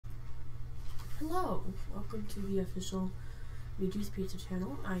Hello, welcome to the official Meejee's Pizza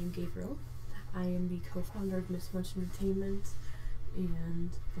channel. I am Gabriel. I am the co-founder of Miss Munch Entertainment and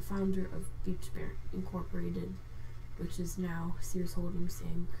the founder of Beach Bear Incorporated, which is now Sears Holdings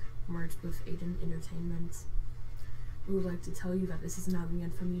Inc., merged with Aiden Entertainment. We would like to tell you that this is not the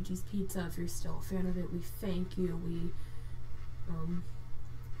end for Meejee's Pizza. If you're still a fan of it, we thank you.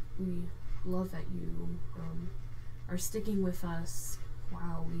 We love that you are sticking with us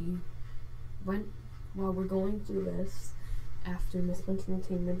while we're going through this. After Miss Munch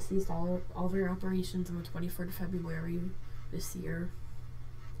Entertainment ceased all of their operations on the 23rd of February this year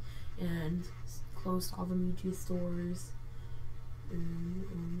and closed all the Meejee stores.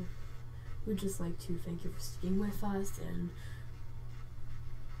 And we'd just like to thank you for sticking with us, and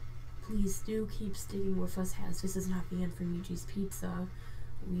please do keep sticking with us, as this is not the end for Meejee's Pizza.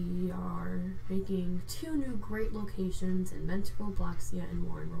 We are making 2 new great locations in Mentico, Bloxia, and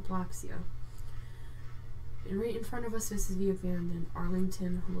Warren, Robloxia. And right in front of us, this is the abandoned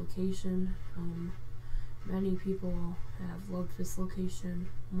Arlington location. Many people have loved this location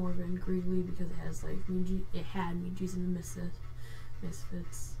more than Greeley because it has like it had Meejee's and the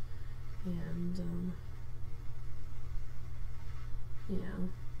Misfits, and yeah,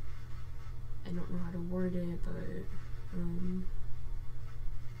 I don't know how to word it, but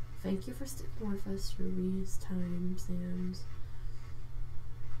thank you for sticking with us through these times, and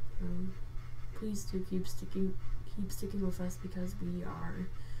please do keep sticking with us, because we are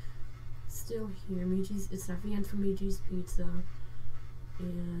still here. It's not the end for Meejee's Pizza,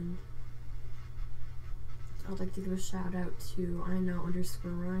 and I'd like to give a shout out to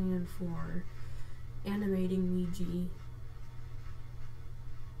 _Ryan for animating Meejee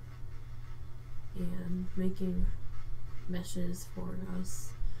and making meshes for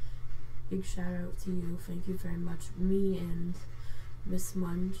us. Big shout out to you. Thank you very much. Me and Miss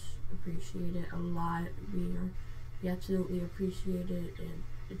Munch appreciate it a lot. We absolutely appreciate it, and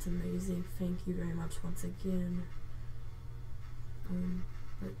it's amazing. Thank you very much once again.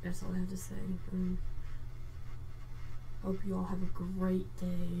 But that's all I have to say. Hope you all have a great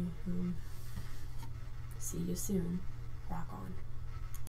day. See you soon. Rock on.